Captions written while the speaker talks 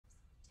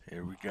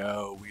Here we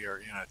go. We are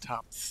in a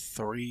top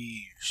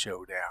 3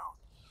 showdown.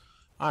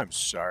 I'm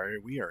sorry,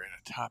 we are in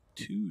a top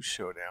 2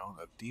 showdown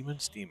of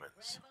Demons.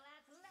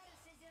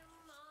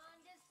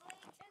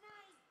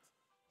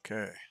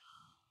 Okay.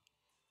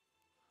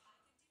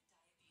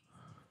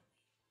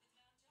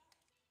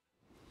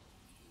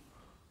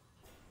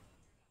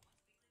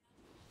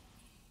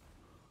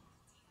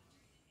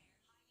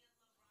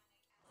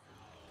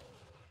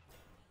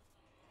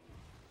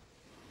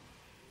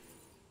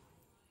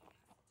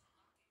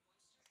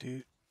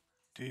 Do,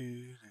 do,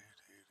 do,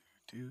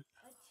 do.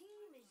 A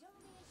team is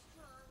only as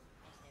strong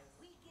as their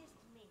weakest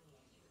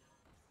minion.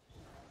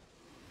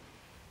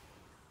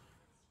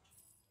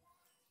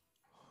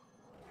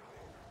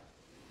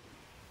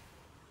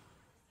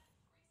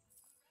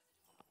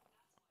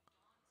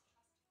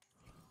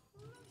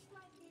 Looks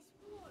like this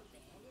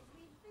warband is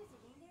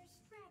revisiting their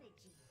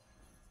strategy.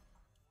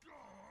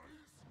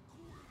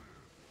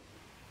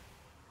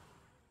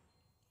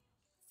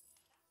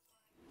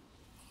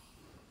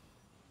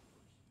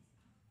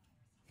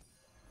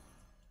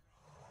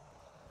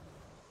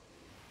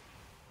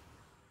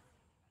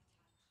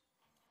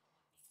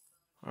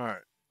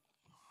 Alright.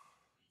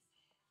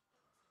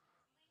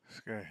 This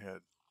guy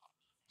had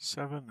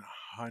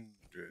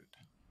 700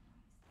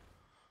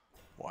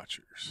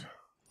 watchers.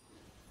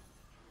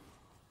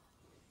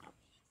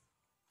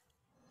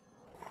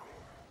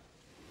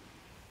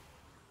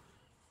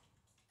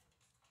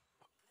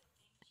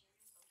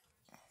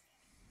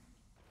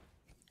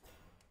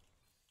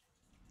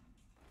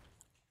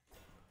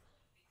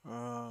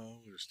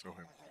 We'll just throw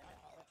him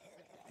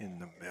in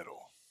the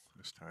middle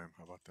this time.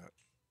 How about that?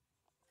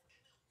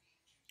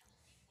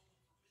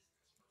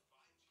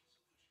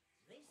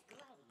 This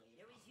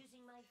gladiator is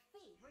using my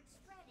favorite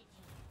strategy.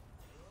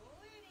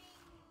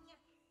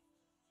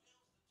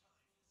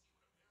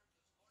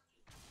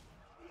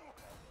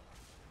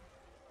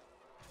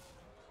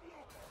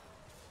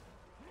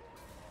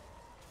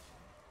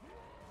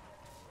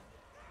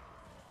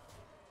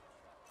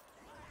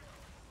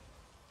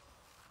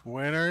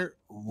 Winning!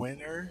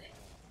 Winner.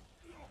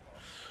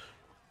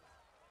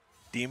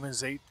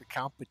 Demons ate the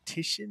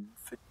competition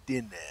for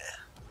dinner.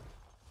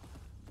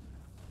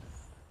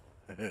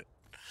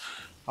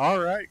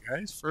 Alright,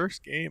 guys.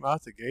 First game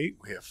out the gate.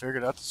 We have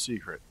figured out the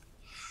secret.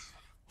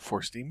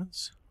 Force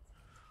demons.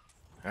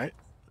 Right?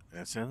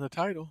 That's in the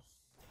title.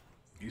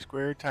 E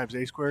squared times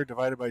A squared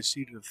divided by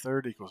C to the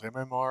third equals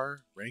MMR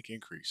rank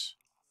increase.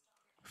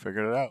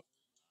 Figured it out.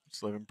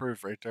 It's living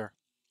proof right there.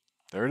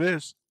 There it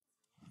is.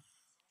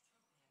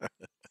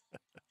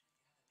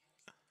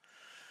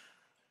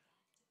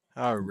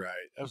 All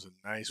right. That was a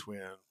nice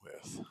win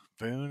with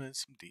Voone and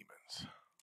some demons.